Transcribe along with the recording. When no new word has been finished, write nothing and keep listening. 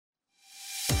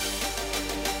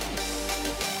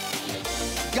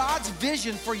God's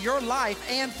vision for your life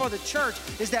and for the church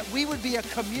is that we would be a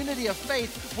community of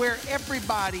faith where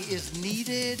everybody is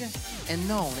needed and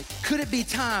known. Could it be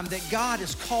time that God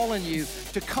is calling you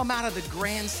to come out of the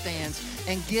grandstands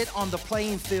and get on the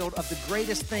playing field of the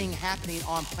greatest thing happening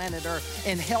on planet Earth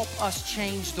and help us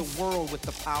change the world with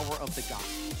the power of the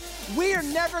gospel? We are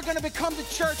never going to become the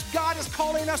church God is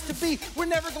calling us to be. We're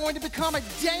never going to become a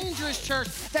dangerous church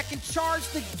that can charge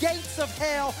the gates of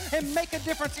hell and make a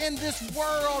difference in this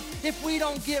world if we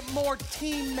don't get more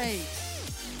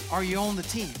teammates. Are you on the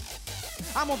team?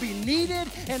 I'm going to be needed,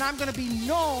 and I'm going to be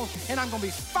known, and I'm going to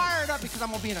be fired up because I'm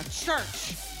going to be in a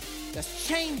church that's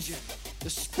changing the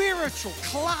spiritual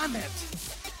climate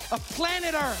of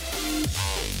planet Earth.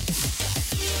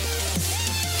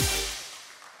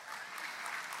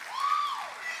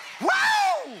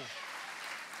 Whoa!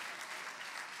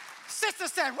 Sister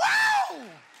said, whoa!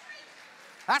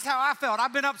 That's how I felt.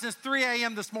 I've been up since 3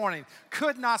 a.m. this morning.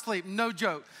 Could not sleep, no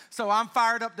joke. So I'm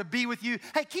fired up to be with you.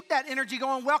 Hey, keep that energy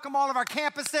going. Welcome all of our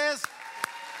campuses.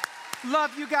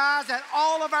 Love you guys at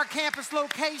all of our campus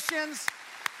locations.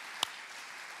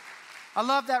 I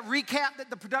love that recap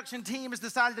that the production team has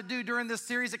decided to do during this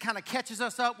series. It kind of catches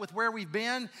us up with where we've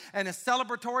been, and it's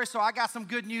celebratory, so I got some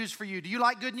good news for you. Do you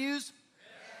like good news?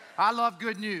 Yeah. I love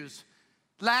good news.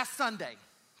 Last Sunday,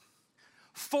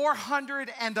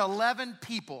 411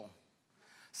 people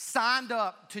signed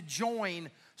up to join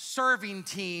serving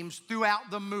teams throughout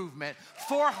the movement.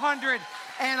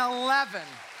 411.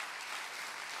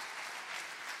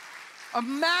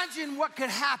 Imagine what could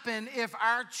happen if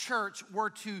our church were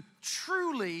to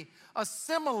truly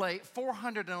assimilate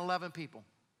 411 people.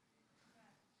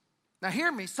 Now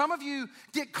hear me, some of you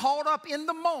get caught up in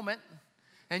the moment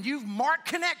and you've marked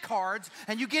connect cards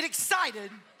and you get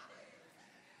excited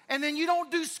and then you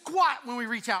don't do squat when we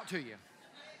reach out to you.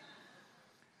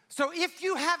 So if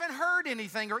you haven't heard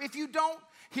anything or if you don't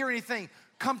hear anything,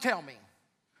 come tell me.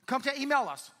 Email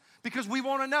us. Because we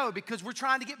want to know, because we're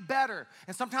trying to get better.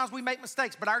 And sometimes we make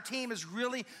mistakes, but our team is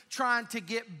really trying to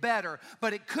get better.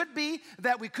 But it could be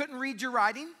that we couldn't read your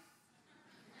writing.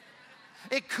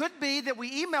 It could be that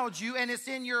we emailed you and it's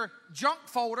in your junk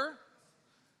folder.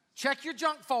 Check your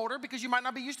junk folder because you might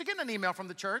not be used to getting an email from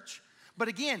the church. But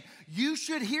again, you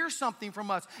should hear something from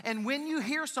us. And when you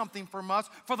hear something from us,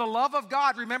 for the love of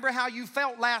God, remember how you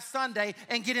felt last Sunday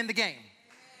and get in the game.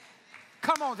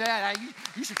 Come on, Dad.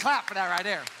 You should clap for that right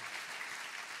there.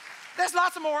 There's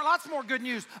lots more good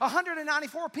news.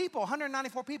 194 people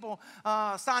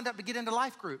signed up to get into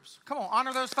life groups. Come on,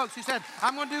 honor those folks who said,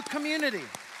 I'm going to do community.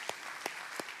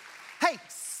 Hey,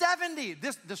 70,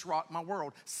 this rocked my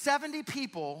world. 70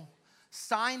 people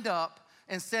signed up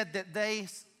and said that they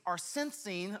are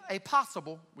sensing a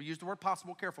possible, we use the word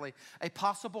possible carefully, a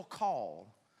possible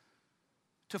call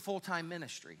to full-time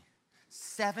ministry.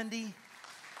 70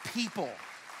 people.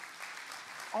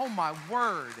 Oh my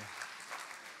word.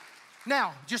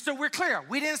 Now, just so we're clear,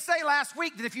 we didn't say last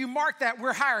week that if you mark that,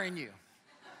 we're hiring you.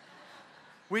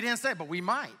 We didn't say, but we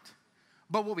might.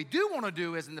 But what we do want to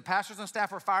do is, and the pastors and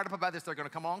staff are fired up about this, they're going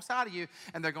to come alongside of you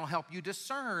and they're going to help you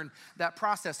discern that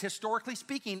process. Historically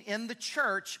speaking, in the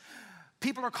church,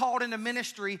 people are called into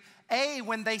ministry,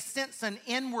 when they sense an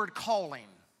inward calling.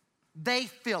 They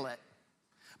feel it.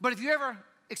 But if you ever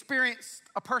experienced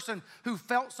a person who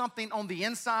felt something on the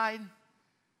inside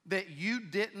that you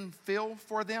didn't feel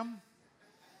for them?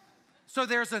 So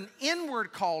there's an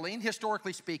inward calling,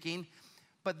 historically speaking,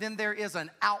 but then there is an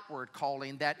outward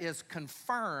calling that is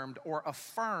confirmed or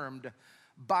affirmed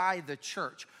by the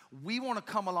church. We want to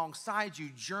come alongside you,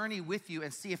 journey with you,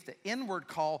 and see if the inward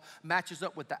call matches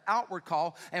up with the outward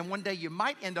call. And one day you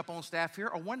might end up on staff here,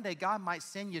 or one day God might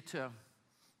send you to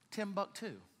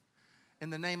Timbuktu in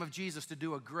the name of Jesus to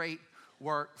do a great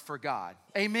work for God.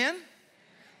 Amen?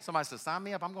 Somebody says, sign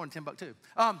me up. I'm going to Timbuktu.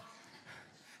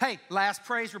 Hey, last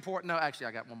praise report. No, actually,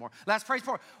 I got one more. Last praise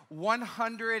report.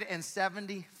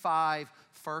 175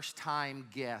 first-time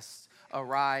guests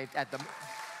arrived at the...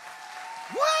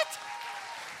 What?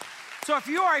 So if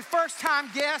you are a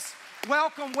first-time guest,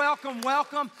 welcome, welcome,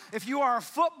 welcome. If you are a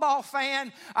football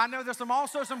fan, I know there's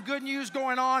also some good news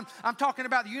going on. I'm talking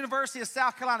about the University of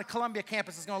South Carolina. Columbia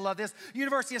campus is going to love this.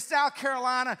 University of South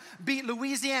Carolina beat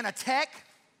Louisiana Tech.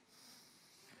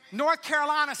 North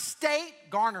Carolina State,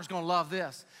 Garner's going to love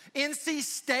this. NC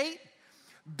State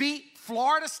beat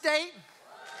Florida State.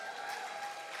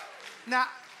 Now,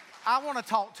 I want to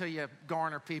talk to you,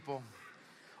 Garner people,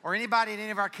 or anybody at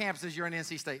any of our campuses, you're an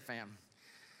NC State fan.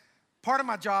 Part of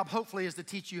my job, hopefully, is to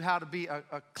teach you how to be a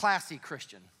classy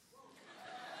Christian.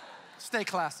 Stay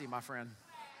classy, my friend.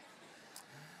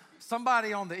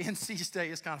 Somebody on the NC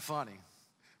State is kind of funny,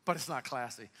 but it's not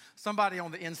classy. Somebody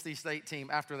on the NC State team,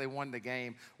 after they won the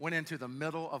game, went into the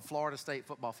middle of Florida State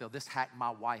football field. This hacked my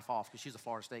wife off because she's a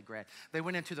Florida State grad. They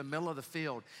went into the middle of the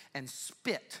field and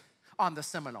spit on the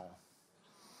Seminole.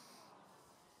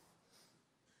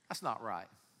 That's not right,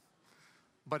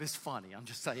 but it's funny. I'm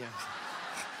just saying.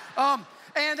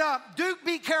 Duke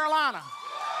beat Carolina.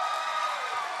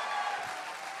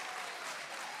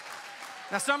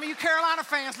 Now, some of you Carolina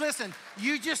fans, listen,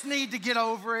 you just need to get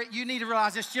over it. You need to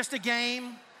realize it's just a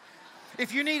game.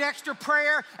 If you need extra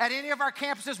prayer at any of our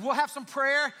campuses, we'll have some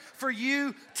prayer for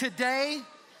you today.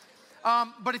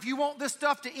 But if you want this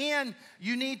stuff to end,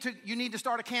 you need to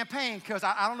start a campaign, because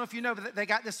I don't know if you know, but they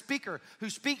got this speaker who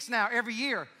speaks now every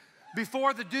year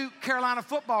before the Duke-Carolina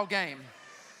football game.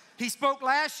 He spoke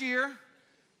last year,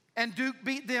 and Duke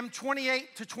beat them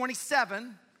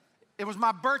 28-27. It was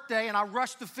my birthday, and I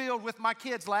rushed the field with my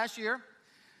kids last year.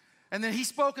 And then he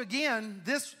spoke again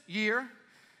this year,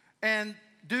 and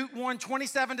Duke won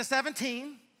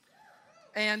 27-17.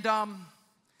 And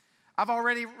I've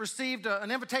already received an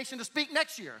invitation to speak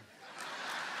next year.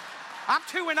 I'm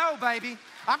 2-0, baby.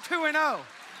 I'm 2-0.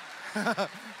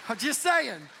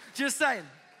 Just saying.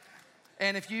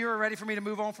 And if you're ready for me to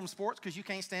move on from sports, because you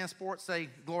can't stand sports, say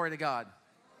glory to God.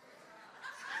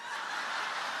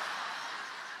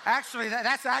 Actually,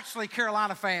 that's actually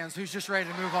Carolina fans who's just ready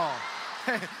to move on.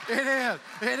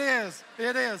 It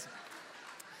is.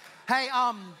 Hey,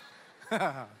 I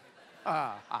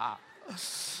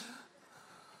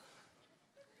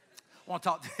want to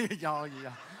talk to y'all.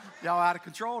 Y'all out of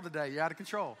control today. You're out of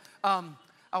control. I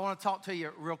want to talk to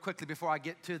you real quickly before I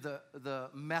get to the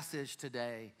message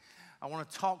today. I want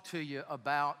to talk to you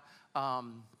about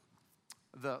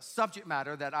the subject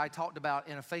matter that I talked about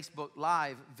in a Facebook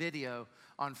Live video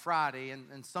on Friday,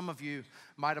 and some of you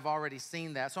might have already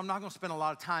seen that, so I'm not going to spend a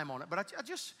lot of time on it, but I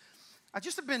just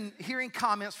have been hearing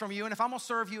comments from you, and if I'm going to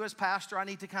serve you as pastor, I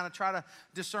need to kind of try to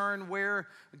discern where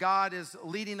God is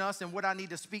leading us and what I need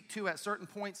to speak to at certain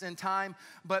points in time,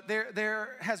 but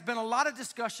there has been a lot of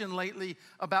discussion lately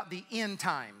about the end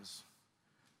times,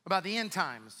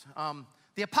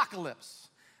 the apocalypse.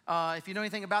 If you know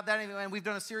anything about that, and we've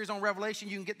done a series on Revelation,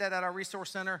 you can get that at our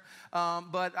resource center.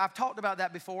 But I've talked about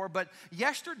that before. But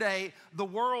yesterday, the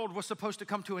world was supposed to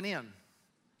come to an end.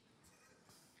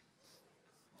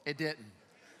 It didn't.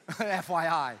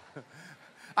 FYI. I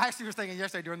actually was thinking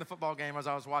yesterday during the football game as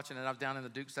I was watching it, I was down in the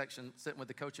Duke section sitting with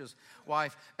the coach's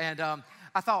wife. And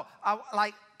I thought,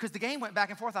 because the game went back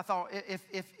and forth, I thought,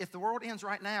 if the world ends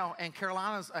right now and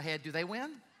Carolina's ahead, do they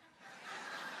win?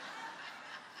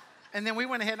 And then we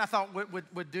went ahead and I thought,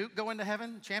 would Duke go into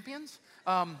heaven champions?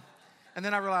 And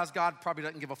then I realized God probably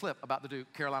doesn't give a flip about the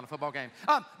Duke-Carolina football game.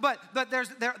 But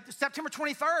September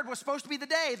 23rd was supposed to be the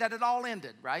day that it all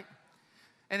ended, right?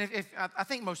 And I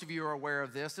think most of you are aware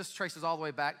of this. This traces all the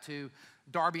way back to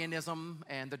Darbianism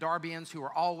and the Darbians, who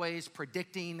are always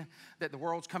predicting that the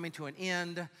world's coming to an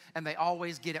end, and they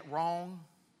always get it wrong.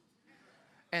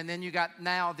 And then you got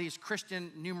now these Christian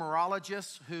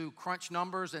numerologists who crunch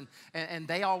numbers, and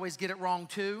they always get it wrong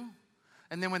too.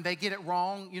 And then when they get it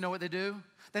wrong, you know what they do?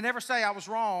 They never say, I was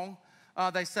wrong.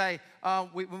 They say,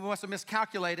 we must have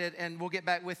miscalculated, and we'll get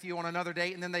back with you on another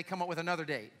date. And then they come up with another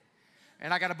date.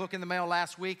 And I got a book in the mail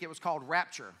last week. It was called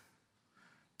Rapture.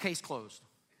 Case closed.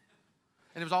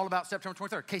 And it was all about September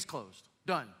 23rd. Case closed.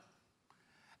 Done.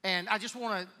 And I just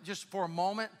want to, just for a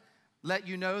moment, let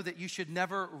you know that you should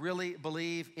never really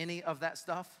believe any of that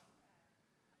stuff.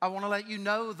 I want to let you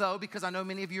know, though, because I know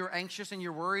many of you are anxious and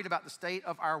you're worried about the state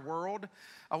of our world.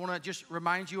 I want to just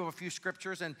remind you of a few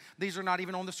scriptures, and these are not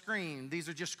even on the screen. These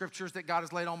are just scriptures that God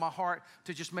has laid on my heart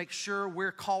to just make sure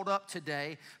we're called up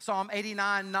today. Psalm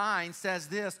 89:9 says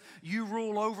this: you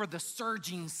rule over the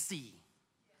surging sea.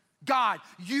 God,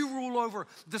 you rule over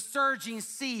the surging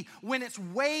sea. When its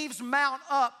waves mount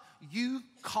up, you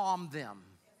calm them.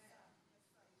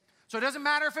 So it doesn't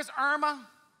matter if it's Irma,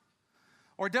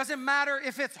 or it doesn't matter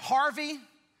if it's Harvey.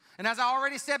 And as I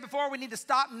already said before, we need to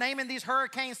stop naming these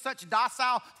hurricanes such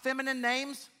docile, feminine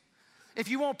names. If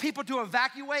you want people to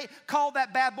evacuate, call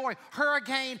that bad boy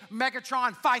Hurricane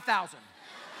Megatron 5000.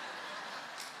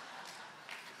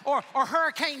 or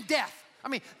Hurricane Death. I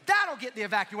mean, that'll get the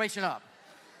evacuation up.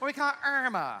 Or we call it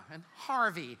Irma and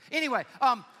Harvey. Anyway,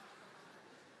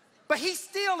 but he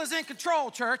still is in control,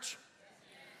 church.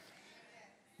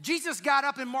 Jesus got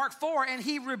up in Mark 4 and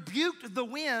he rebuked the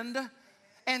wind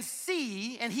and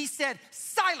sea, and he said,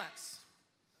 silence.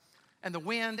 And the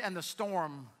wind and the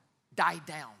storm died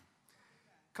down.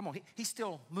 Come on, he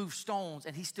still moves stones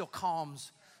and he still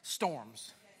calms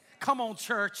storms. Come on,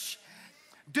 church.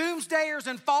 Doomsdayers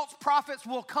and false prophets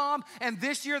will come, and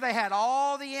this year they had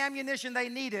all the ammunition they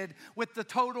needed with the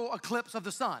total eclipse of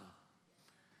the sun.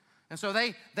 And so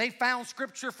they found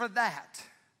scripture for that.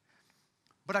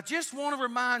 But I just want to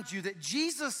remind you that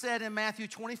Jesus said in Matthew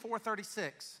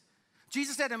 24:36,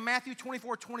 Jesus said in Matthew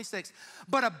 24:26,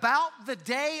 but about the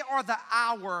day or the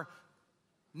hour,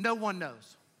 no one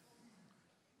knows.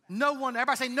 No one,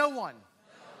 everybody say no one. No one.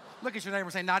 Look at your neighbor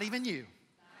and say, not even you.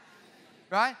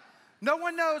 Right? No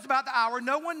one knows about the hour.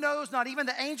 No one knows, not even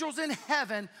the angels in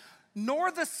heaven,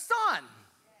 nor the Son.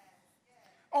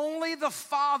 Only the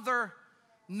Father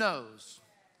knows.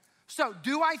 So,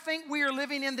 do I think we are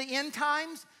living in the end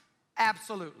times?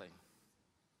 Absolutely.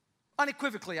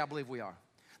 Unequivocally, I believe we are.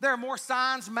 There are more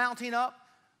signs mounting up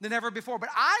than ever before. But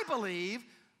I believe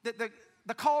that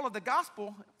the call of the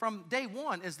gospel from day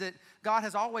one is that God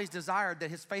has always desired that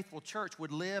his faithful church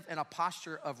would live in a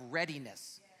posture of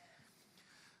readiness.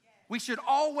 We should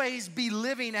always be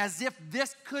living as if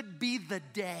this could be the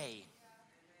day.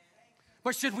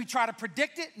 But should we try to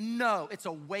predict it? No, it's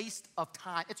a waste of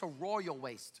time. It's a royal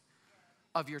waste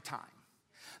of your time.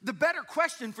 The better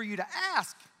question for you to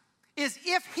ask is,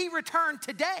 if he returned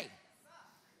today,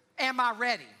 am I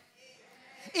ready?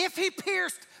 If he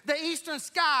pierced the eastern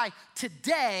sky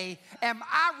today, am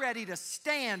I ready to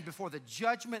stand before the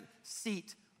judgment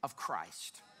seat of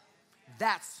Christ?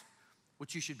 That's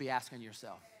what you should be asking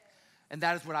yourself. And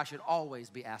that is what I should always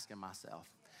be asking myself.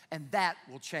 And that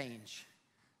will change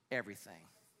everything.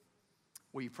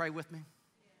 Will you pray with me?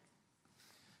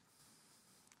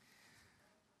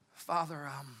 Father,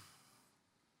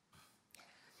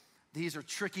 these are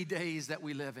tricky days that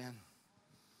we live in.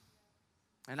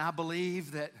 And I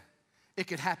believe that it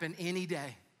could happen any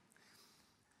day.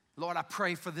 Lord, I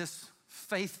pray for this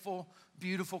faithful,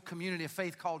 beautiful community of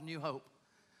faith called New Hope.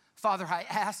 Father, I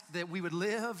ask that we would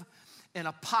live in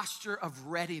a posture of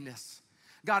readiness.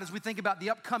 God, as we think about the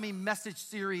upcoming message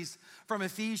series from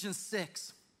Ephesians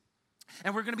 6,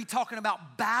 and we're going to be talking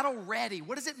about battle ready.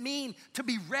 What does it mean to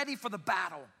be ready for the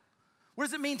battle? What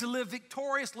does it mean to live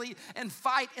victoriously and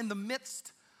fight in the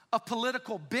midst of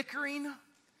political bickering,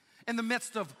 in the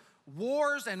midst of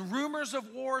wars and rumors of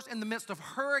wars, in the midst of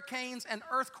hurricanes and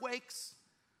earthquakes?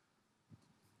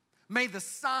 May the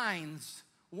signs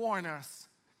warn us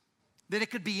that it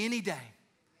could be any day.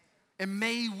 And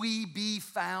may we be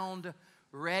found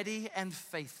ready and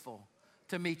faithful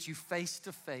to meet you face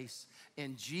to face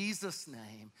in Jesus'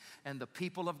 name. And the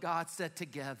people of God said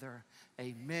together,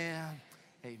 amen,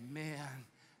 amen,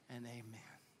 and amen.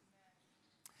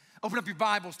 Open up your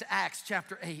Bibles to Acts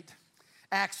chapter 8.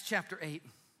 Acts chapter 8.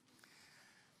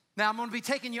 Now, I'm going to be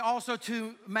taking you also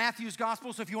to Matthew's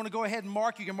gospel. So if you want to go ahead and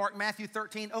mark, you can mark Matthew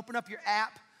 13. Open up your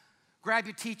app, grab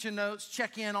your teaching notes,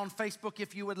 check in on Facebook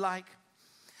if you would like.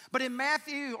 But in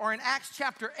Matthew, or in Acts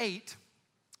chapter 8,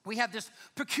 we have this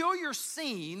peculiar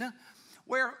scene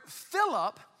where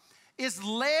Philip is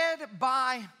led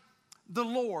by the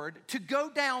Lord to go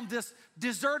down this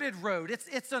deserted road.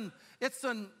 It's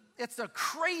a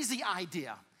crazy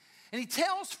idea. And he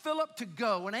tells Philip to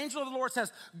go. An angel of the Lord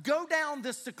says, go down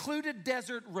this secluded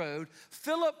desert road.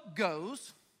 Philip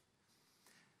goes.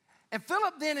 And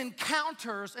Philip then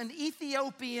encounters an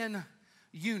Ethiopian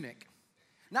eunuch.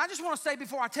 Now, I just want to say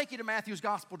before I take you to Matthew's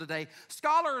gospel today,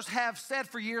 scholars have said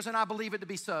for years, and I believe it to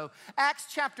be so, Acts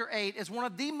chapter 8 is one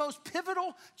of the most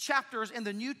pivotal chapters in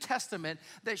the New Testament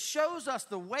that shows us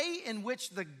the way in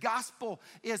which the gospel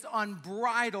is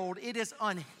unbridled, it is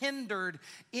unhindered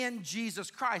in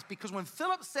Jesus Christ. Because when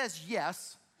Philip says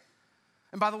yes,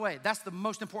 and by the way, that's the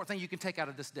most important thing you can take out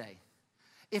of this day.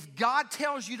 If God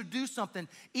tells you to do something,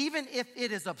 even if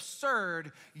it is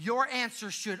absurd, your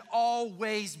answer should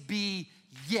always be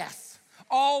yes.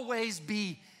 Always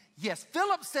be yes.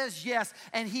 Philip says yes,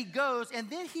 and he goes, and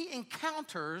then he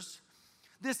encounters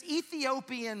this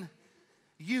Ethiopian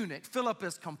eunuch. Philip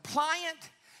is compliant.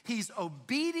 He's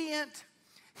obedient.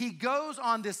 He goes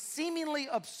on this seemingly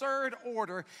absurd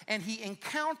order, and he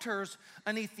encounters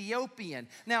an Ethiopian.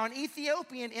 Now, an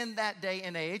Ethiopian in that day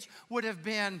and age would have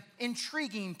been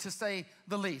intriguing, to say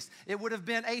the least. It would have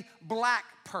been a black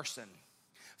person.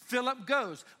 Philip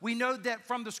goes. We know that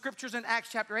from the scriptures in Acts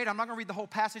chapter 8. I'm not going to read the whole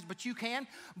passage, but you can.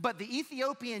 But the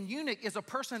Ethiopian eunuch is a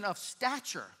person of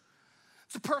stature.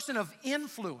 It's a person of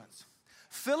influence.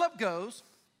 Philip goes,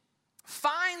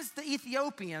 finds the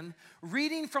Ethiopian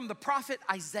reading from the prophet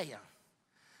Isaiah.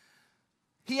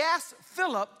 He asks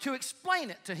Philip to explain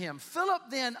it to him. Philip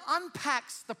then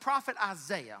unpacks the prophet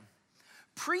Isaiah,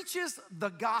 preaches the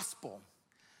gospel.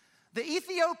 The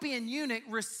Ethiopian eunuch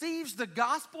receives the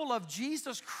gospel of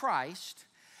Jesus Christ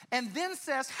and then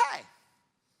says, hey,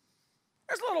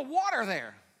 there's a little water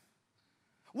there.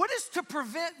 What is to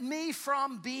prevent me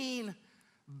from being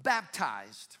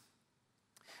baptized?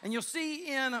 And you'll see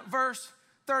in verse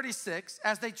 36,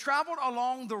 as they traveled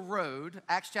along the road,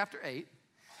 Acts chapter 8,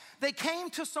 they came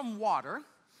to some water,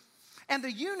 and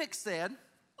the eunuch said,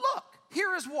 look,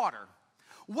 here is water.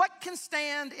 What can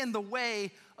stand in the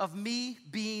way of me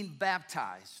being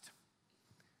baptized?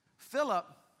 Philip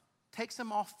takes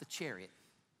him off the chariot,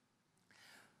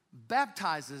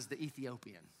 baptizes the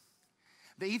Ethiopian.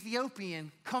 The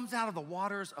Ethiopian comes out of the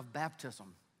waters of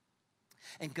baptism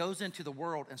and goes into the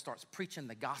world and starts preaching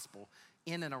the gospel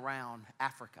in and around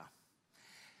Africa.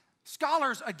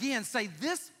 Scholars, again, say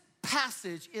this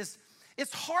passage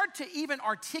it's hard to even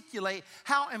articulate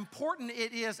how important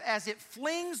it is as it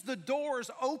flings the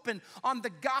doors open on the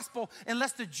gospel and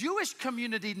lets the Jewish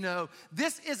community know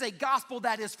this is a gospel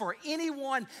that is for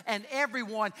anyone and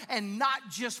everyone and not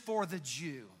just for the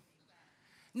Jew.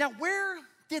 Now, where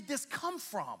did this come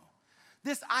from?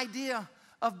 This idea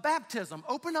of baptism.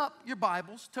 Open up your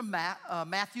Bibles to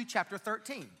Matthew chapter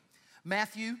 13.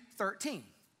 Matthew 13.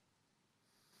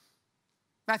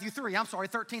 Matthew 3,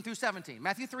 13 through 17.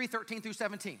 Matthew 3, 13 through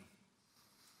 17.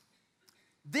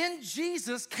 Then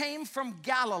Jesus came from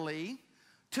Galilee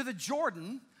to the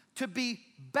Jordan to be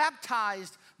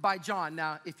baptized by John.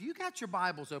 Now, if you got your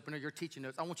Bibles open or your teaching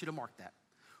notes, I want you to mark that.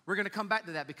 We're going to come back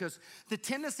to that because the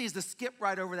tendency is to skip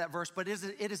right over that verse, but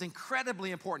it is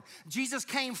incredibly important. Jesus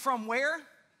came from where?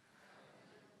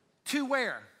 To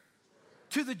where?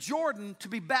 To the Jordan to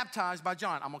be baptized by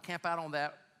John. I'm going to camp out on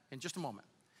that in just a moment.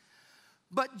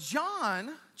 But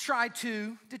John tried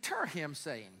to deter him,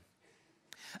 saying,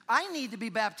 I need to be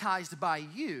baptized by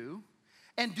you,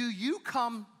 and do you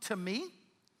come to me?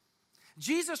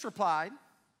 Jesus replied,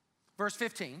 verse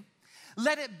 15,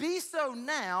 let it be so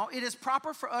now. It is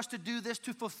proper for us to do this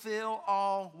to fulfill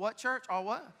all what, church? All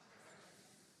what?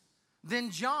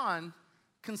 Then John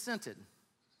consented.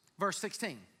 Verse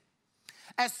 16.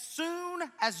 As soon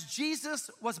as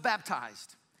Jesus was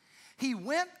baptized, he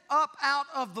went up out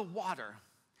of the water.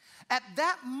 At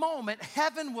that moment,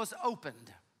 heaven was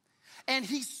opened, and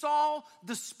he saw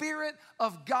the Spirit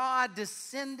of God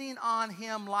descending on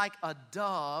him like a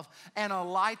dove and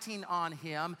alighting on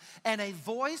him. And a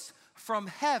voice from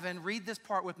heaven, read this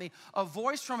part with me, a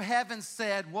voice from heaven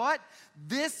said, what?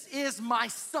 This is my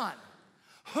Son,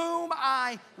 whom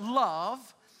I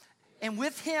love, and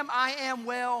with him I am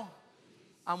well.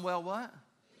 I'm well what?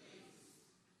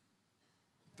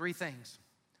 Three things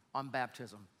on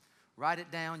baptism. Write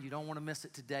it down. You don't want to miss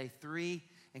it today. Three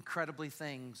incredible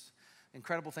things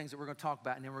that we're going to talk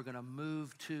about, and then we're going to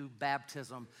move to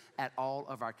baptism at all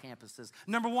of our campuses.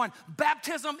 Number one,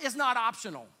 baptism is not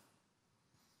optional.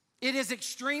 It is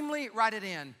extremely, write it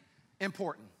in,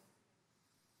 important.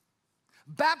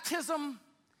 Baptism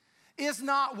is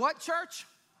not what, church?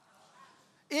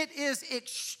 It is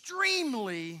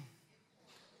extremely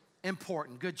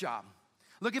important. Good job.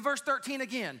 Look at verse 13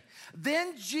 again.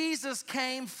 Then Jesus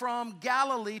came from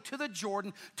Galilee to the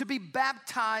Jordan to be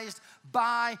baptized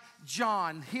by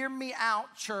John. Hear me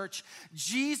out, church.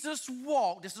 Jesus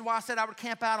walked, this is why I said I would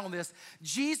camp out on this.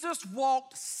 Jesus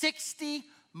walked 60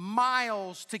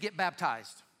 miles to get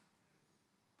baptized.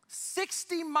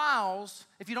 60 miles,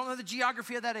 if you don't know the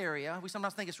geography of that area, we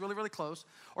sometimes think it's really, really close,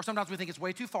 or sometimes we think it's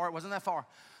way too far. It wasn't that far.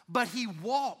 But he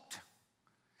walked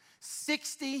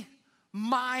 60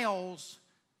 miles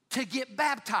to get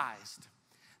baptized.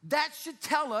 That should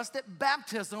tell us that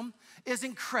baptism is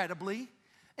incredibly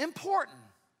important.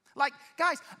 Like,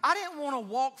 guys, I didn't want to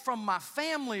walk from my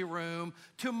family room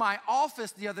to my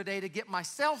office the other day to get my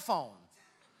cell phone.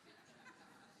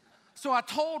 So I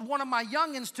told one of my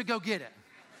youngins to go get it.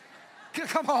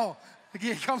 Come on,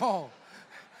 again, come on.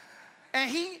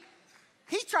 And he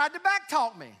tried to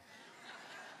backtalk me.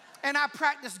 And I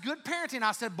practiced good parenting.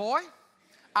 I said, boy,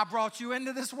 I brought you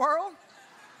into this world,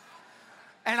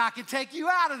 and I can take you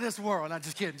out of this world. No,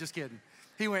 just kidding.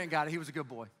 He went and got it. He was a good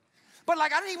boy. But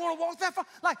like, I didn't even want to walk that far.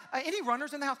 Like, any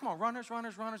runners in the house? Come on, runners.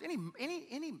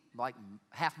 Any like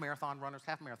half marathon runners?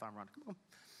 Come on.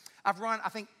 I've run, I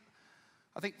think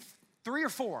 3 or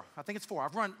 4. I think it's 4.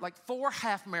 I've run like 4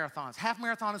 half marathons. Half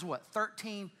marathon is what?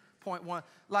 13.1.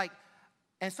 Like,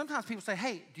 and sometimes people say,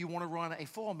 hey, do you want to run a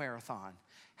full marathon?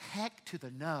 Heck to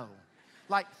the no.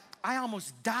 Like, I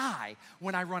almost die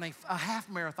when I run a half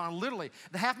marathon, literally.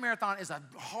 The half marathon is a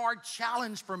hard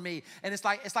challenge for me, and it's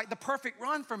like the perfect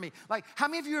run for me. Like, how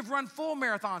many of you have run full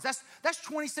marathons? That's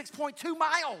 26.2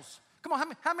 miles. Come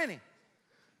on, how many?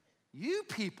 You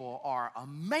people are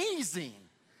amazing.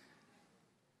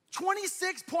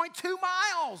 26.2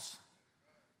 miles.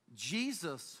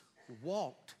 Jesus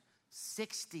walked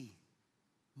 60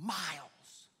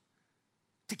 miles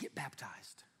to get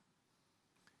baptized.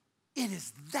 It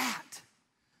is that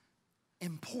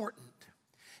important.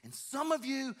 And some of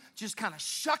you just kind of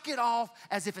shuck it off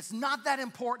as if it's not that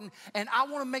important. And I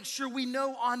want to make sure we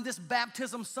know on this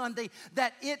Baptism Sunday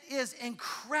that it is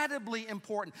incredibly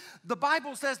important. The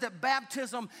Bible says that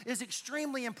baptism is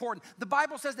extremely important. The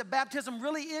Bible says that baptism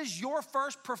really is your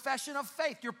first profession of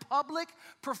faith, your public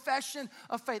profession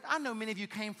of faith. I know many of you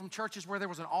came from churches where there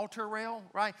was an altar rail,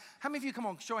 right? How many of you, come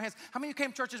on, show of hands, how many of you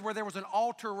came from churches where there was an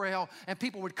altar rail and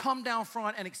people would come down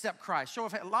front and accept Christ? Show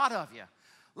of hands, a lot of you.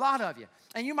 A lot of you.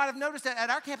 And you might have noticed that at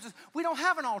our campuses, we don't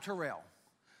have an altar rail.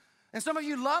 And some of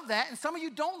you love that, and some of you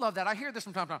don't love that. I hear this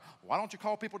from time to time. Why don't you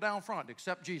call people down front to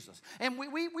accept Jesus? And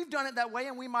we've done it that way,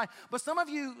 and we might. But some of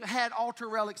you had altar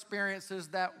rail experiences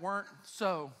that weren't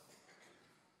so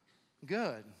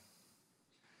good.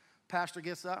 Pastor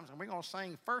gets up and says, we're going to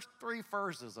sing first 3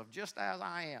 verses of Just As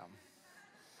I Am.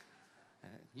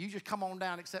 And you just come on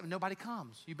down, except nobody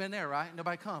comes. You've been there, right?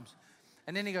 Nobody comes.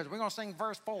 And then he goes, we're going to sing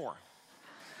verse 4.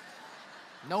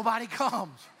 Nobody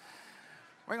comes.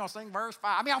 We're going to sing verse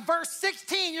 5. I mean, on verse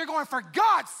 16, you're going, for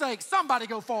God's sake, somebody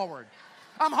go forward.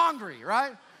 I'm hungry,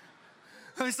 right?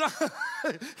 I mean, so,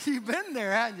 you've been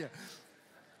there, haven't you?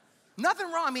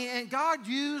 Nothing wrong. I mean, and God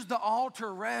used the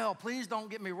altar rail. Please don't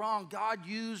get me wrong. God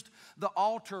used the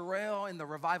altar rail in the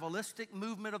revivalistic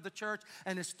movement of the church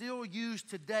and is still used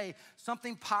today.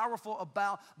 Something powerful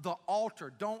about the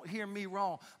altar. Don't hear me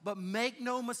wrong. But make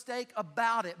no mistake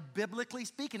about it, biblically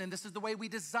speaking, and this is the way we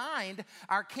designed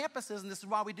our campuses, and this is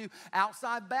why we do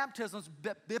outside baptisms.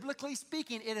 Biblically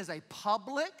speaking, it is a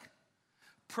public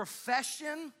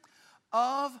profession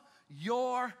of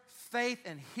your faith.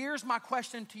 And here's my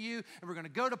question to you, and we're going to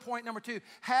go to point number 2.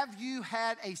 Have you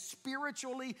had a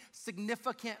spiritually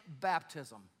significant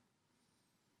baptism?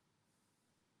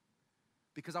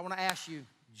 Because I want to ask you,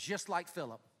 just like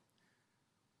Philip,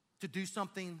 to do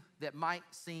something that might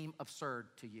seem absurd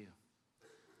to you.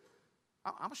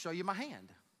 I'm going to show you my hand.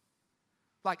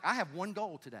 Like, I have one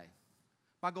goal today.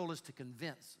 My goal is to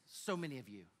convince so many of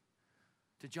you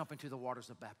to jump into the waters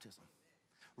of baptism.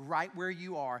 Right where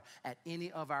you are at any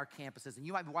of our campuses. And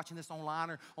you might be watching this online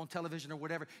or on television or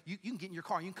whatever. You can get in your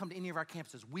car. You can come to any of our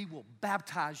campuses. We will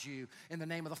baptize you in the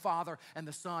name of the Father and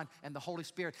the Son and the Holy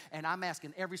Spirit. And I'm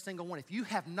asking every single one, if you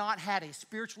have not had a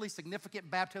spiritually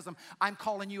significant baptism, I'm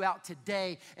calling you out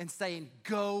today and saying,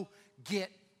 go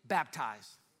get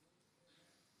baptized.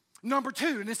 Number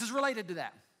 2, and this is related to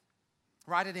that.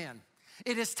 Write it in.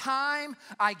 It is time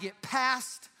I get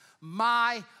past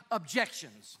my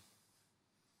objections.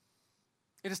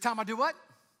 It is time I do what?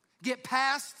 Get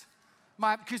past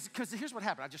my, because here's what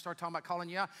happened. I just started talking about calling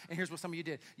you out, and here's what some of you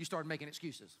did. You started making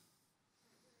excuses.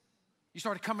 You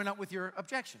started coming up with your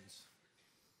objections.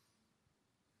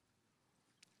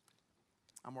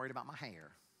 I'm worried about my hair.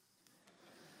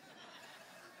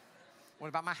 What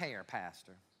about my hair,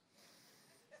 Pastor?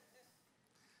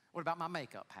 What about my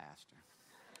makeup, Pastor?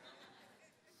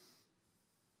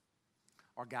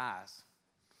 Or guys,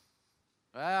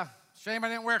 shame I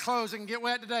didn't wear clothes that can get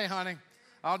wet today, honey.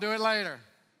 I'll do it later.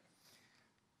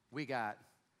 We got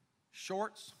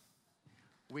shorts.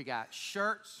 We got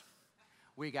shirts.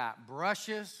 We got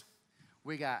brushes.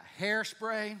 We got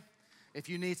hairspray. If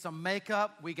you need some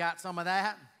makeup, we got some of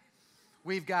that.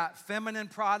 We've got feminine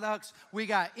products. We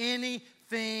got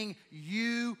anything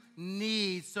you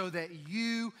need so that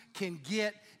you can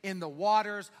get in the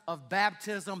waters of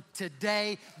baptism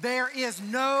today. There is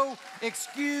no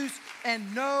excuse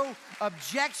and no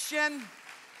objection.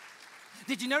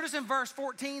 Did you notice in verse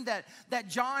 14 that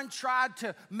John tried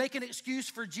to make an excuse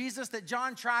for Jesus, that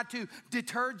John tried to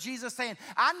deter Jesus, saying,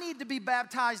 I need to be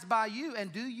baptized by you,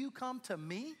 and do you come to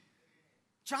me?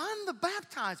 John the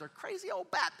Baptizer, crazy old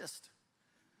Baptist,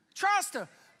 tries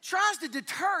to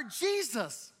deter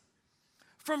Jesus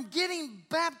from getting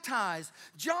baptized.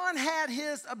 John had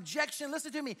his objection,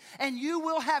 listen to me, and you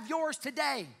will have yours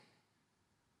today.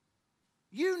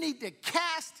 You need to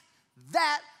cast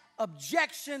that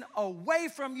objection away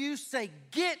from you. Say,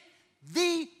 get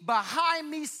thee behind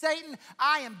me, Satan.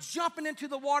 I am jumping into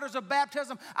the waters of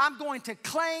baptism. I'm going to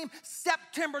claim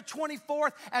September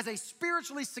 24th as a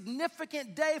spiritually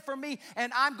significant day for me,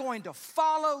 and I'm going to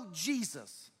follow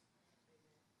Jesus.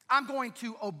 I'm going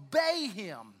to obey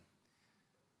him.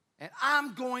 And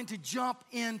I'm going to jump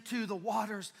into the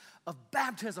waters of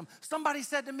baptism. Somebody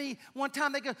said to me one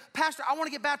time, they go, Pastor, I want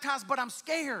to get baptized, but I'm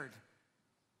scared.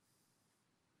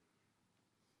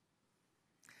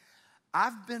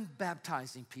 I've been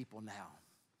baptizing people now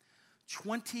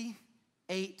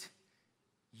 28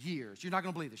 years. You're not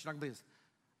going to believe this. You're not going to believe this.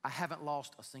 I haven't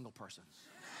lost a single person.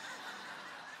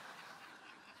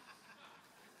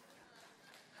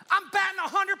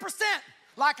 100%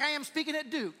 like I am speaking at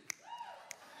Duke.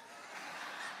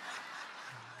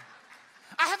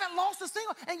 I haven't lost a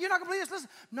single, and you're not going to believe this. Listen,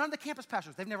 none of the campus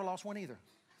pastors, they've never lost one either.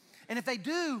 And if they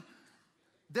do,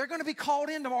 they're going to be called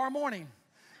in tomorrow morning.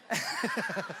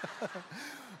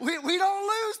 we don't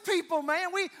lose people, man.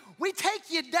 We take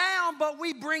you down, but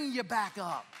we bring you back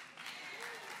up.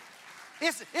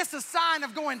 It's a sign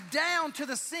of going down to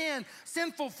the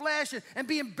sinful flesh and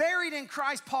being buried in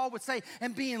Christ, Paul would say,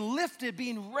 and being lifted,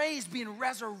 being raised, being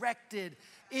resurrected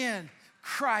in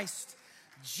Christ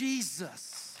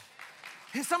Jesus.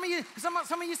 And some of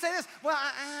you say this, well,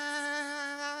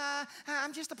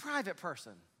 I'm just a private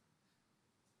person.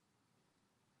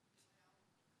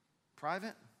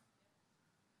 Private?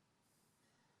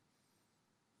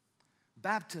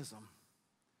 Baptism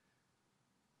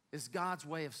is God's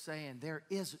way of saying there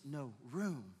is no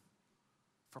room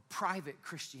for private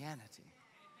Christianity.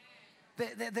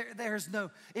 There's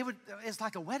no, it's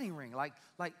like a wedding ring, like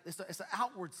it's an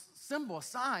outward symbol, a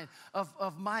sign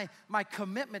of my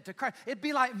commitment to Christ. It'd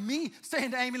be like me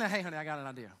saying to Amy, like, hey, honey, I got an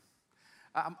idea.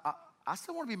 I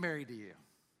still want to be married to you,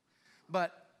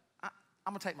 but I'm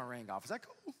going to take my ring off. Is that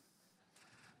cool?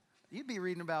 You'd be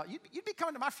reading about, you'd be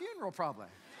coming to my funeral probably.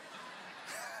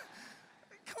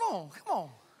 Come on.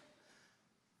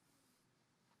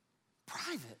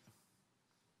 Private.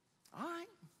 All right.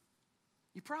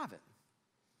 You're private.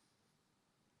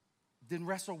 Then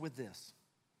wrestle with this.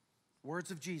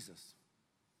 Words of Jesus.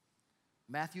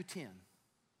 Matthew 10,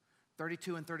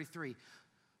 32 and 33.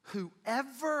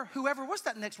 Whoever, what's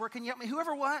that next word? Can you help me?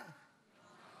 Whoever what?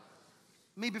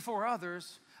 Me before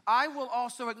others, I will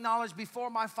also acknowledge before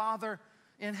my Father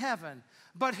in heaven.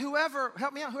 But whoever,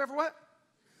 help me out, whoever what?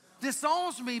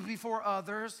 Disowns me before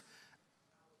others,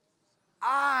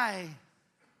 I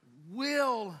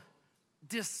will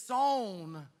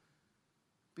disown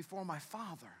before my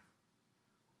Father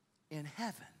in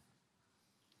heaven.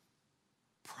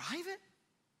 Private?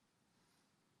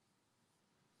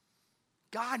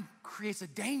 God creates a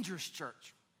dangerous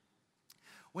church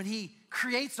when he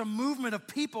creates a movement of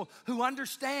people who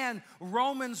understand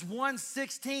Romans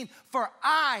 1:16, for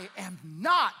I am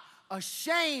not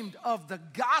ashamed of the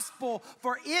gospel,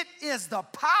 for it is the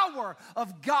power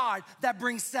of God that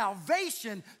brings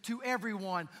salvation to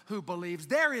everyone who believes.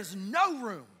 There is no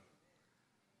room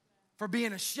for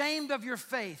being ashamed of your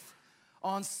faith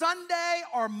on Sunday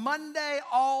or Monday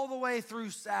all the way through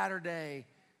Saturday.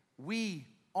 We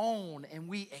own and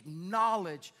we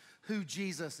acknowledge who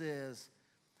Jesus is.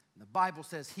 The Bible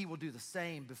says he will do the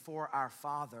same before our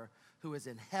Father who is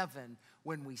in heaven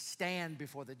when we stand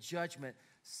before the judgment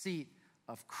seat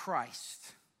of Christ.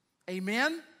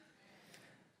 Amen?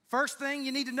 First thing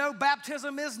you need to know,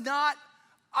 baptism is not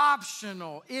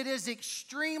optional. It is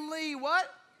extremely what?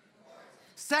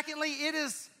 Secondly, it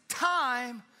is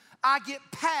time I get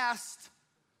past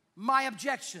my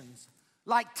objections,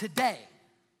 like today.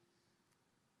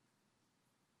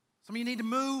 Some of you need to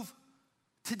move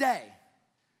today.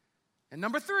 And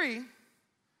number 3,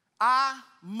 I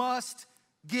must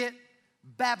get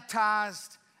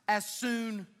baptized as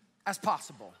soon as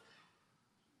possible.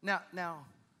 Now,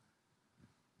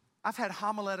 I've had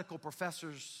homiletical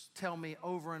professors tell me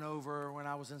over and over when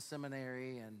I was in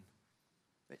seminary, and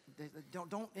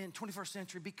don't in 21st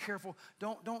century, be careful.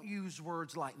 Don't use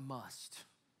words like must.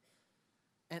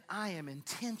 And I am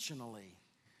intentionally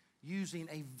using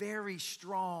a very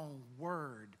strong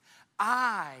word.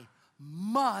 I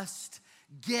must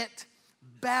get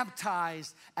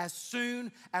baptized as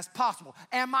soon as possible.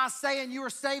 Am I saying you are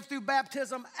saved through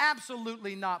baptism?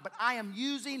 Absolutely not. But I am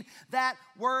using that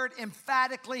word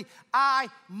emphatically. I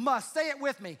must. Say it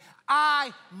with me.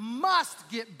 I must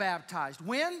get baptized.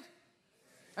 When?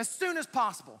 As soon as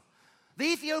possible. The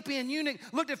Ethiopian eunuch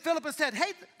looked at Philip and said,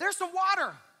 hey, there's some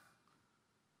water.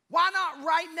 Why not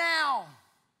right now?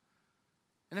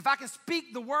 And if I can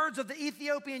speak the words of the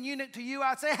Ethiopian eunuch to you,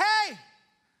 I'd say, hey,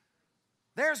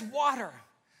 there's water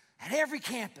at every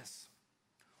campus.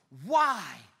 Why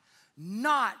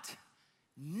not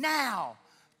now?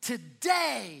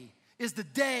 Today is the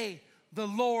day the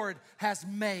Lord has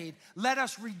made. Let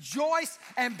us rejoice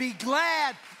and be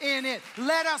glad in it.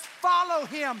 Let us follow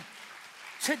him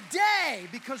today,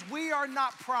 because we are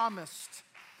not promised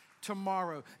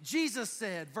tomorrow. Jesus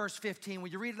said, verse 15, will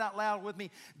you read it out loud with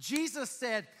me? Jesus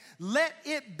said, let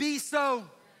it be so.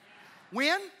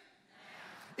 When?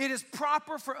 It is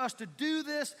proper for us to do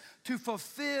this to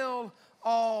fulfill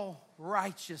all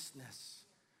righteousness.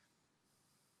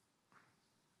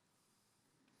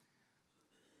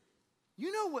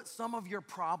 You know what some of your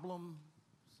problems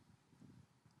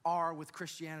are with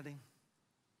Christianity?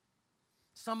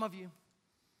 Some of you,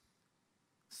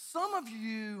 Some of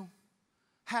you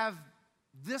have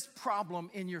this problem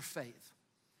in your faith.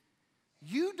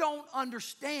 You don't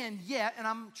understand yet, and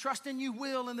I'm trusting you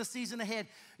will in the season ahead.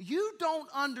 You don't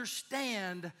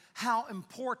understand how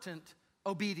important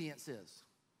obedience is.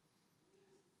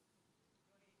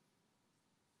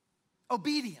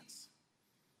 Obedience.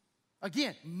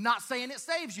 Again, not saying it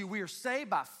saves you. We are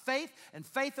saved by faith and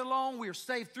faith alone. We are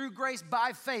saved through grace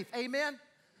by faith. Amen?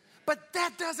 But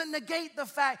that doesn't negate the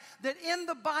fact that in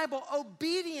the Bible,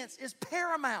 obedience is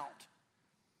paramount.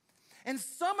 And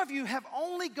some of you have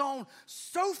only gone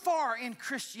so far in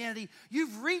Christianity,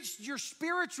 you've reached your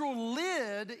spiritual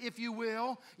lid, if you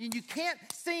will, and you can't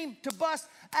seem to bust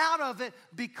out of it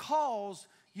because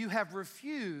you have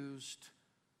refused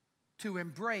to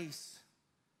embrace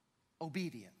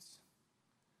obedience.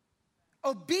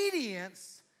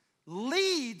 Obedience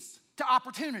leads to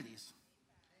opportunities.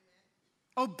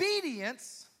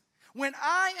 Obedience, when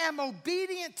I am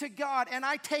obedient to God and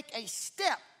I take a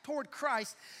step toward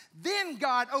Christ, then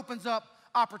God opens up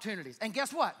opportunities. And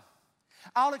guess what?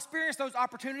 I'll experience those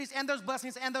opportunities and those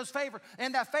blessings and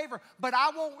that favor, but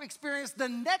I won't experience the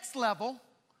next level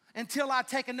until I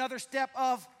take another step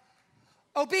of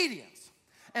obedience.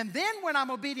 And then when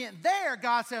I'm obedient there,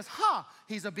 God says,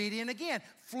 he's obedient again,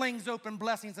 flings open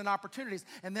blessings and opportunities.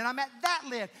 And then I'm at that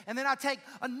lid, and then I take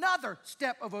another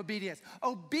step of obedience.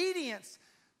 Obedience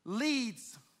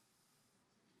leads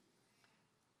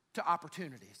to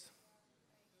opportunities.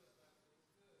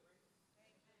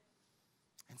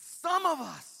 And some of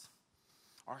us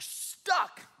are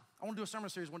stuck. I want to do a sermon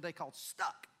series one day called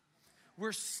Stuck.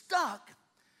 We're stuck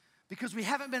because we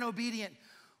haven't been obedient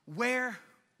where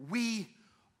we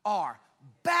are.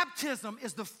 Baptism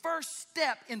is the first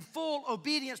step in full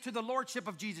obedience to the lordship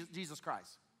of Jesus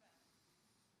Christ.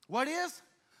 What is?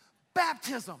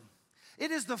 Baptism.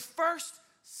 It is the first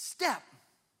step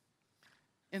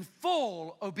in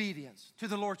full obedience to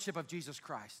the lordship of Jesus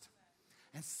Christ.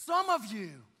 And some of you,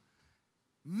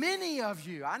 many of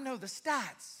you, I know the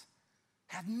stats,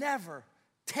 have never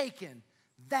taken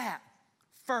that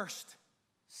first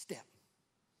step.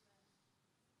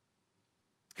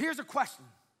 Here's a question.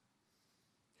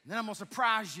 And then I'm going to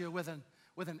surprise you with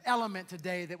an element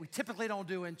today that we typically don't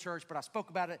do in church, but I spoke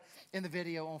about it in the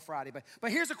video on Friday.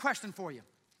 But here's a question for you.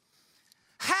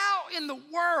 How in the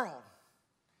world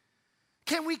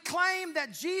can we claim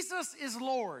that Jesus is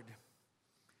Lord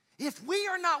if we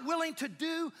are not willing to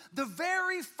do the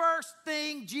very first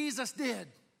thing Jesus did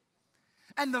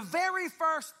and the very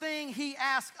first thing he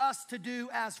asked us to do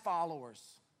as followers?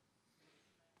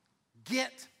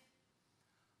 Get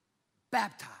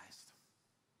baptized.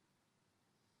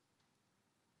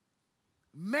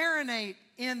 Marinate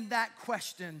in that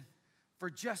question for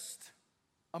just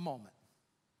a moment.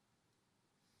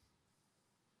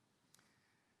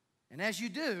 And as you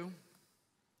do,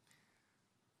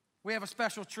 we have a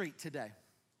special treat today.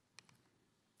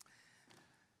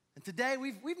 And today,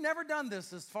 we've never done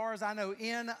this, as far as I know,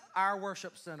 in our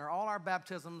worship center. All our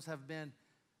baptisms have been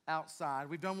outside.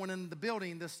 We've done one in the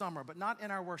building this summer, but not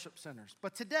in our worship centers.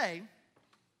 But today,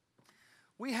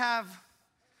 we have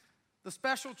the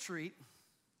special treat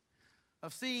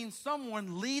of seeing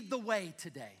someone lead the way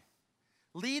today.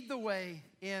 Lead the way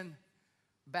in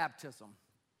baptism.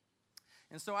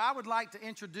 And so I would like to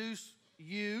introduce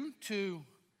you to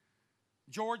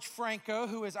George Franco,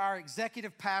 who is our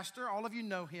executive pastor. All of you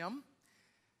know him.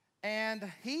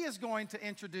 And he is going to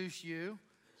introduce you,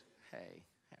 hey,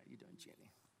 how are you doing, Jenny?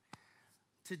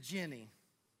 To Jenny.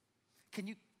 Can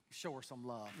you show her some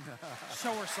love?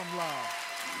 Show her some love.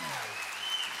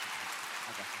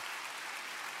 I got you.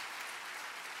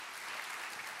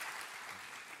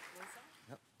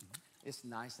 It's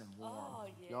nice and warm.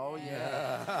 Oh,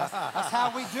 yeah. That's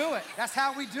how we do it. That's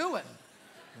how we do it.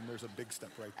 And there's a big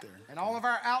step right there. And all of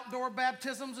our outdoor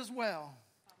baptisms as well.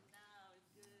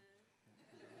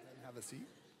 Have a seat.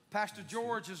 Pastor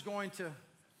George is going to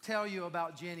tell you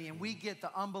about Jenny, and we get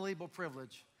the unbelievable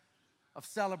privilege of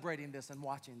celebrating this and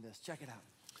watching this. Check it out.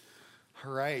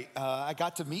 All right. I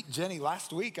got to meet Jenny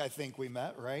last week, I think we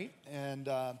met, right? And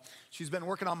she's been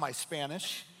working on my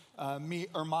Spanish. Mi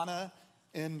hermana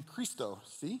en Cristo,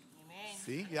 see? Amen.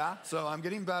 See, yeah, so I'm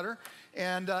getting better.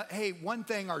 And hey, one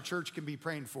thing our church can be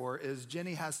praying for is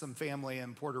Jenny has some family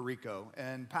in Puerto Rico.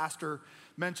 And Pastor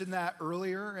mentioned that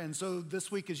earlier. And so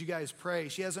this week as you guys pray,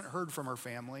 she hasn't heard from her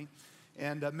family.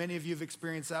 And many of you have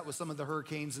experienced that with some of the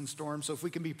hurricanes and storms. So if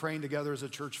we can be praying together as a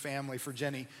church family for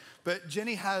Jenny. But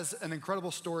Jenny has an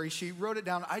incredible story. She wrote it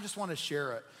down. I just want to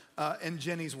share it in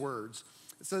Jenny's words.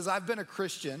 It says, I've been a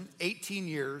Christian 18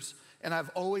 years, and I've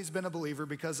always been a believer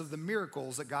because of the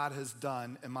miracles that God has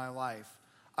done in my life.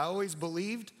 I always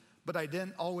believed, but I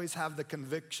didn't always have the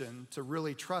conviction to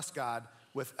really trust God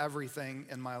with everything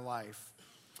in my life.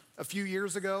 A few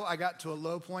years ago, I got to a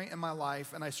low point in my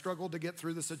life, and I struggled to get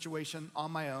through the situation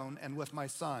on my own and with my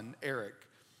son, Eric.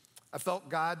 I felt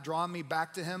God draw me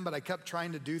back to him, but I kept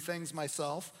trying to do things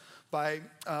myself by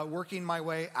working my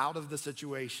way out of the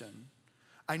situation.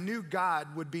 I knew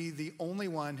God would be the only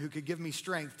one who could give me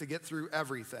strength to get through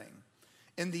everything.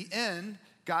 In the end,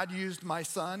 God used my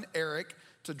son, Eric,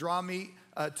 to draw me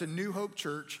to New Hope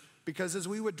Church, because as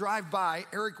we would drive by,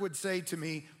 Eric would say to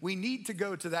me, "We need to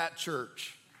go to that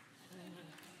church."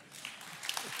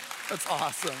 That's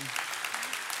awesome.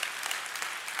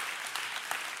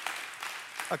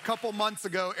 A couple months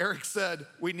ago, Eric said,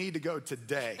 "We need to go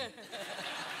today."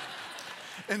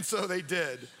 And so they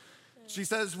did. She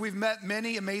says, we've met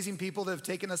many amazing people that have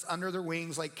taken us under their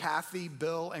wings, like Kathy,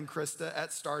 Bill, and Krista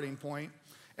at Starting Point.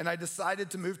 And I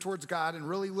decided to move towards God and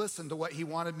really listen to what he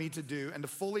wanted me to do and to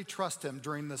fully trust him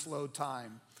during this low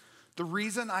time. The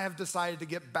reason I have decided to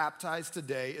get baptized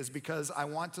today is because I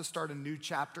want to start a new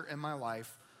chapter in my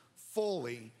life,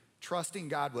 fully trusting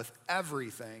God with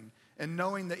everything and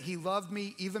knowing that he loved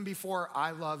me even before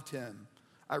I loved him.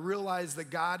 I realize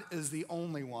that God is the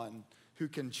only one who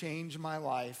can change my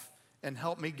life and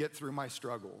help me get through my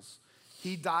struggles.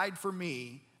 He died for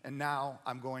me, and now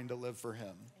I'm going to live for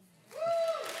him.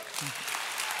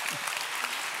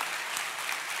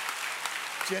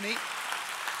 Jenny,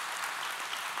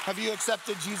 have you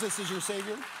accepted Jesus as your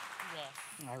Savior?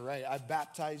 Yes. All right, I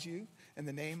baptize you in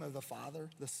the name of the Father,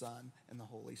 the Son, and the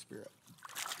Holy Spirit.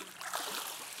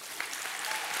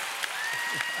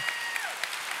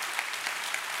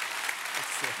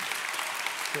 That's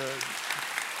good.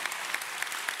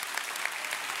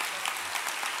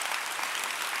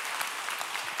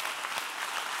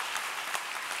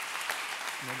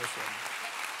 And then this one.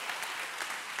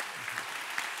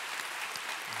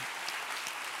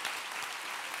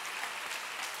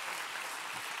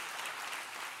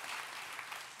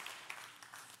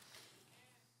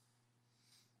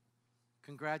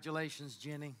 Congratulations,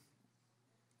 Jenny.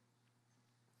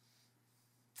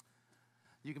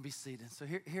 You can be seated. So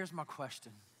here's my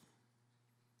question.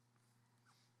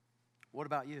 What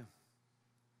about you?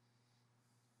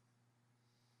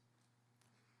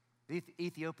 The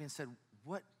Ethiopian said,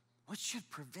 what should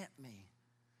prevent me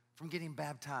from getting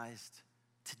baptized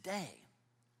today?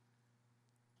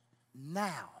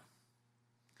 Now.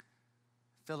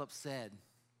 Philip said,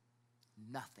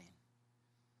 nothing.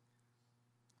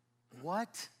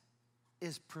 What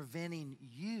is preventing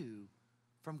you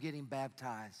from getting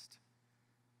baptized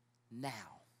now?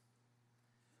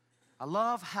 I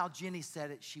love how Jenny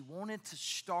said it. She wanted to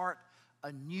start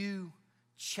a new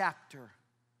chapter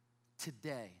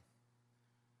today.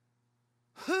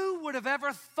 Who would have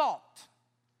ever thought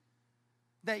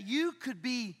that you could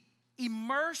be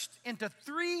immersed into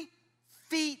 3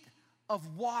 feet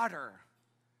of water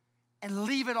and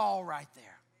leave it all right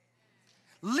there?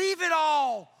 Leave it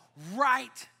all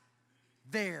right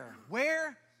there.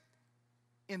 Where?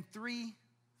 In 3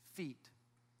 feet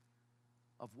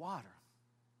of water.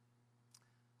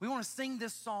 We want to sing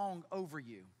this song over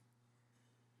you.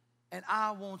 And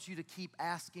I want you to keep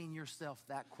asking yourself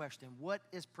that question. What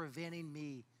is preventing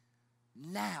me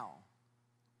now,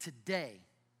 today,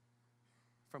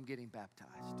 from getting baptized?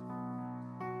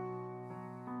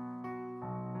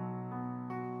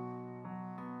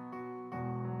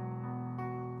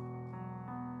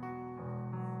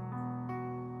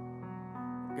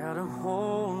 Got a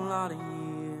whole lot of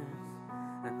years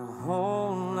and a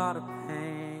whole lot of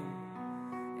pain,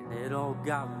 and it all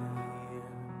got me here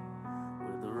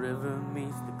where the river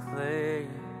meets the clay,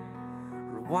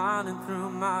 rewinding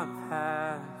through my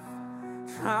past,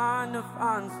 trying to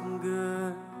find some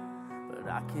good, but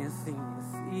I can't seem to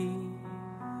see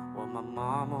what my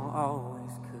mama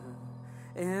always could.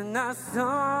 And that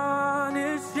sun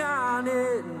is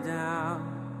shining down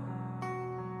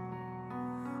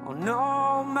on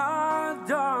all my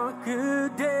darker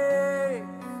days.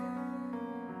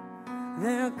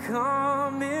 They're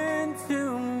coming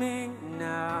to me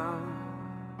now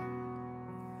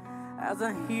as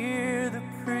I hear the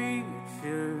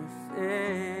preacher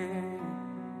say,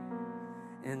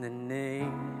 in the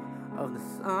name of the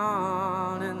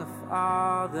Son and the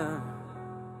Father,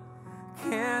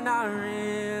 can I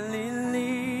really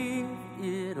leave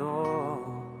it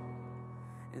all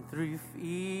in 3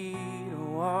 feet of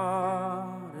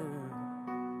water?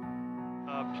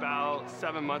 About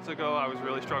 7 months ago, I was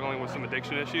really struggling with some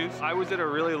addiction issues. I was at a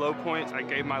really low point. I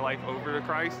gave my life over to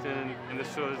Christ, and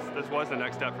this was the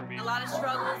next step for me. A lot of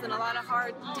struggles and a lot of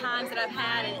hard times that I've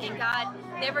had, and God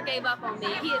never gave up on me.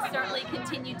 He has certainly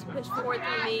continued to push forward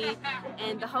through me,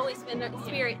 and the Holy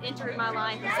Spirit entered my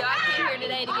life. And so I came here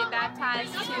today to get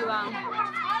baptized to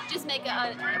just make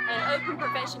an open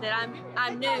profession that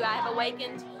I'm new. I have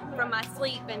awakened from my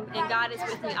sleep, and God is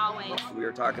with me always. We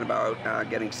were talking about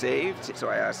getting saved, so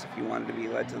I asked if he wanted to be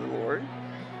led to the Lord,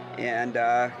 and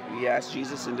he asked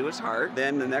Jesus into his heart.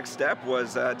 Then the next step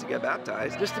was to get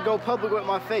baptized. Just to go public with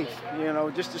my faith,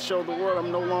 just to show the world I'm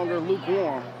no longer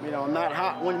lukewarm. I'm not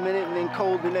hot one minute and then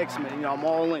cold the next minute. I'm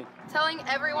all in. Telling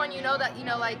everyone that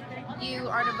you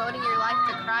are devoting your life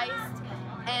to Christ.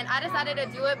 And I decided to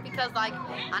do it because, I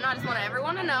just want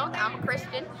everyone to know that I'm a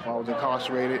Christian. I was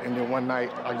incarcerated, and then one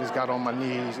night I just got on my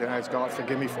knees and asked God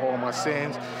forgive me for all my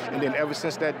sins. And then ever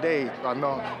since that day, I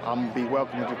know I'm going to be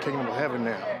welcome to the kingdom of heaven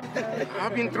now.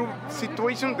 I've been through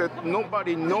situations that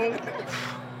nobody knows.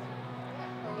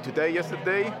 Today,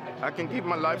 yesterday, I can give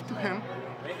my life to him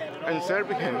and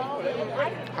serve him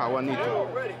how I need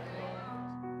to.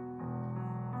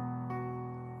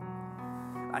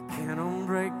 I can't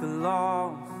unbreak the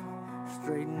laws,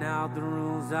 straighten out the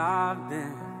rules I've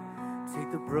been, take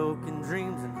the broken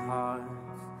dreams and hearts,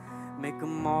 make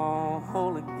them all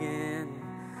whole again.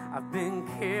 I've been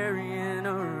carrying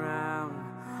around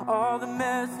all the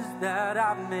messes that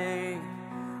I've made,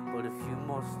 but a few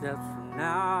more steps from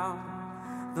now,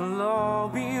 they'll all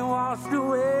be washed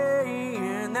away,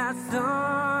 and that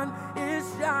sun is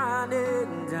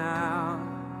shining down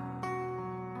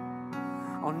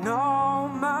on all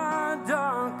my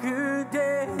darker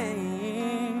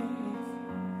days.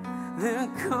 They're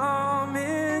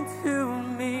coming to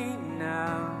me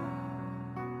now,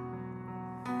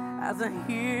 as I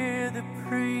hear the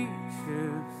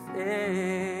preacher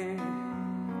say,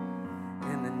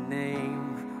 in the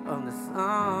name of the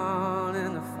Son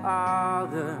and the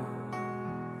Father,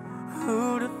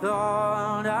 who'd have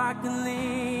thought I could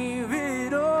leave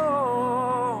it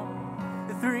all?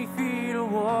 3 feet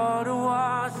of water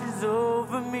washes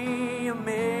over me,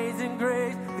 amazing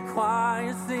grace, the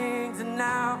choir sings, and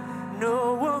now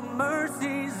know what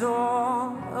mercy's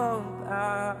all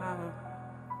about.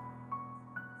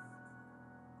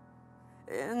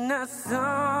 And the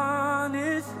sun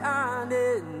is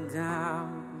shining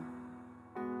down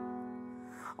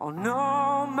on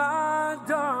all my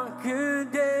darker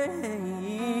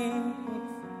days.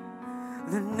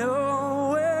 There's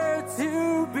nowhere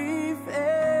to be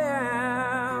found.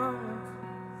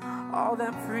 All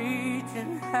that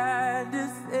preaching had to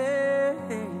say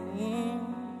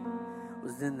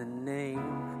was in the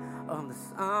name of the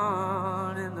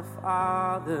Son and the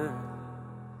Father.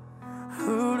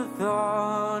 Who'd have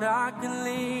thought I could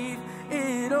leave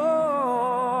it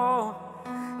all?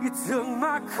 You took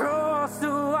my cross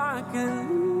so I could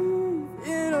leave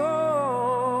it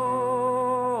all.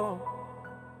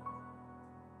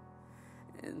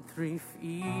 And 3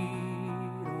 feet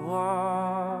of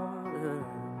water.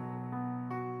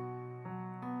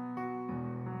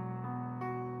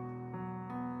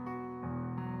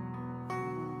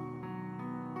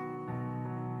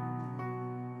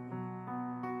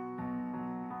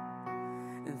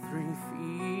 And 3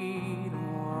 feet of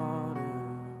water.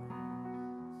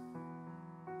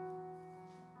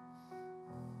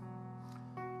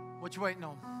 What you waiting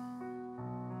on?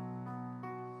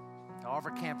 To all of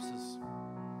our campuses.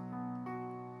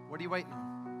 What are you waiting on?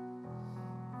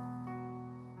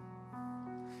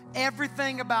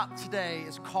 Everything about today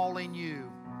is calling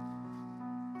you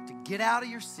to get out of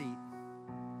your seat,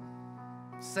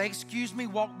 say, excuse me,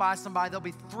 walk by somebody. They'll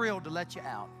be thrilled to let you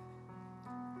out.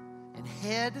 And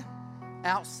head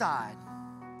outside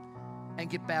and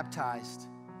get baptized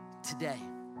today.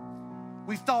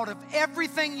 We've thought of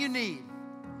everything you need.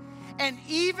 And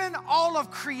even all of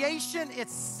creation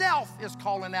itself is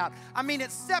calling out. I mean,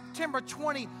 it's September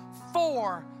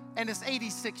 24 and it's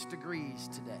 86 degrees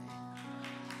today.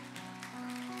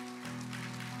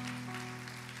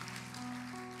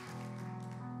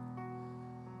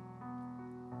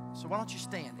 So why don't you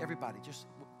stand, everybody?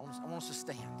 I want us to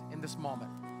stand in this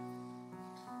moment.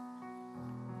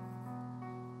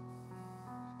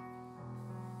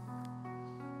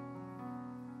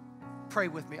 Pray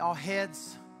with me. All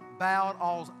heads bowed,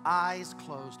 all eyes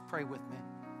closed. Pray with me.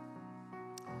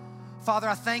 Father,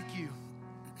 I thank you.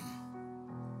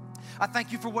 I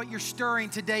thank you for what you're stirring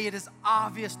today. It is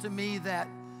obvious to me that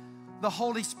the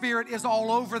Holy Spirit is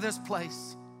all over this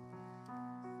place.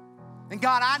 And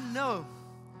God, I know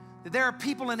that there are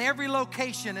people in every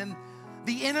location and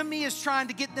the enemy is trying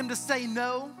to get them to say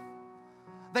no.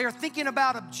 They are thinking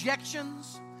about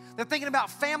objections. They're thinking about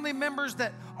family members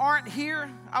that aren't here.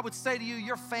 I would say to you,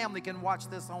 your family can watch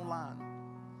this online.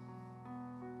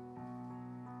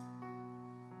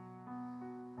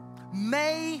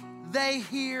 May they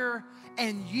hear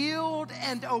and yield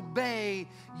and obey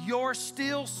your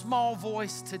still small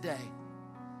voice today.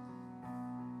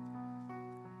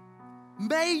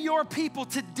 May your people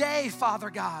today, Father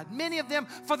God, many of them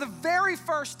for the very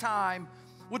first time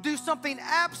will do something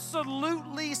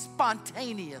absolutely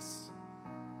spontaneous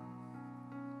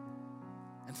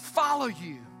and follow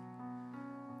you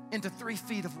into 3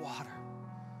 feet of water.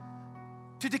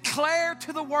 To declare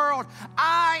to the world,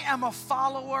 I am a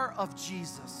follower of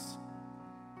Jesus.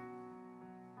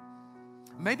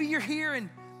 Maybe you're here and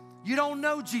you don't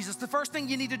know Jesus. The first thing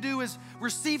you need to do is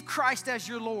receive Christ as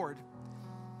your Lord.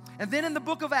 And then in the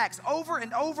book of Acts, over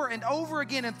and over and over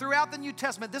again, and throughout the New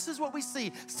Testament, this is what we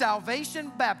see: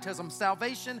 salvation, baptism,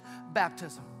 salvation,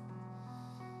 baptism.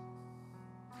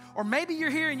 Or maybe you're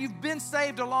here and you've been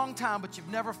saved a long time, but you've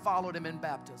never followed him in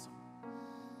baptism.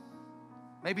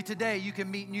 Maybe today you can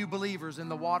meet new believers in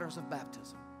the waters of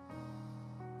baptism.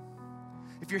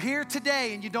 If you're here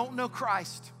today and you don't know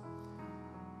Christ,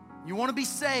 you want to be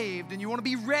saved and you want to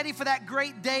be ready for that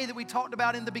great day that we talked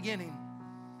about in the beginning,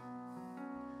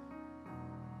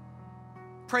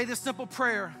 pray this simple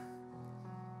prayer.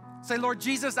 Say, Lord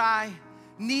Jesus, I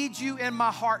need you in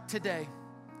my heart today.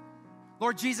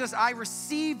 Lord Jesus, I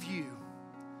receive you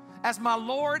as my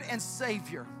Lord and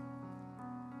Savior.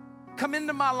 Come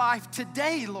into my life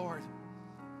today, Lord.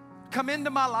 Come into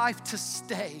my life to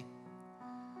stay.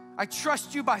 I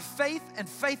trust you by faith and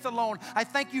faith alone. I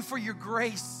thank you for your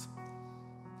grace.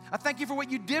 I thank you for what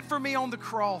you did for me on the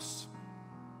cross.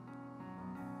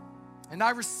 And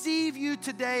I receive you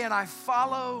today, and I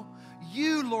follow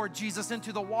you, Lord Jesus,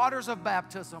 into the waters of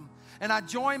baptism. And I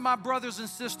join my brothers and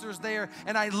sisters there,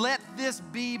 and I let this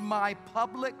be my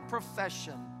public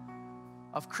profession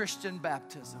of Christian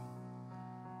baptism.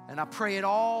 And I pray it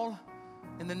all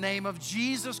in the name of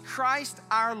Jesus Christ,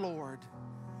 our Lord.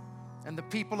 And the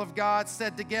people of God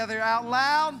said together out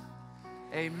loud,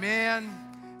 amen,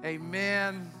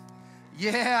 amen.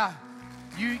 Yeah,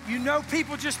 you know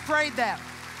people just prayed that.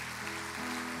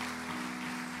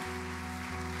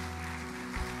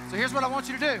 So here's what I want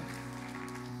you to do.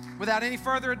 Without any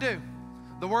further ado,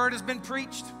 the word has been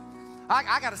preached.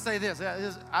 I got to say this.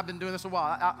 I've been doing this a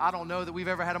while. I don't know that we've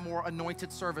ever had a more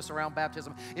anointed service around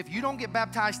baptism. If you don't get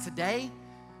baptized today,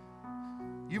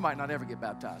 you might not ever get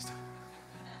baptized.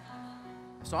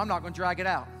 So I'm not going to drag it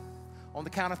out. On the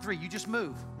count of 3, you just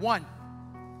move. 1.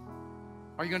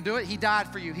 Are you going to do it? He died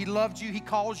for you. He loved you. He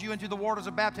calls you into the waters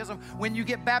of baptism. When you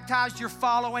get baptized, you're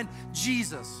following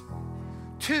Jesus.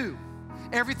 2,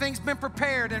 everything's been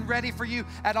prepared and ready for you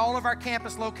at all of our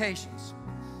campus locations.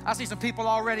 I see some people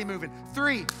already moving.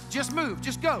 3, just move,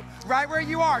 just go. Right where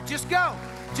you are, just go.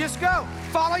 Just go.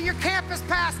 Follow your campus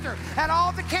pastor at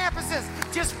all the campuses.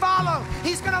 Just follow.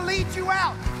 He's gonna lead you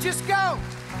out. Just go.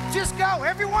 Just go.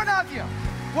 Every one of you.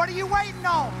 What are you waiting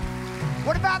on?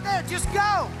 What about there? Just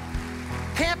go.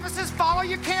 Campuses, follow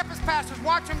your campus pastors.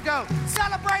 Watch them go.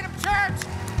 Celebrate them, church.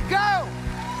 Go.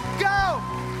 Go.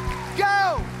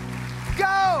 Go.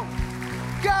 Go.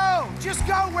 Go. Just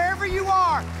go wherever you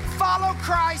are. Follow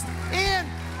Christ in.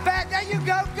 There you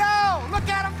go. Go. Look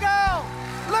at them go.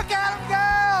 Look at them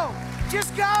go.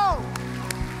 Just go.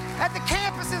 At the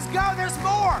campuses, go. There's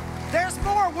more. There's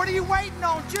more. What are you waiting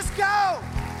on? Just go.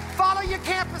 Follow your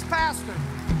campus pastor.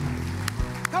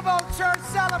 Come on, church.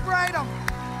 Celebrate them.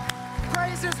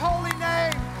 Praise his holy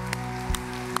name.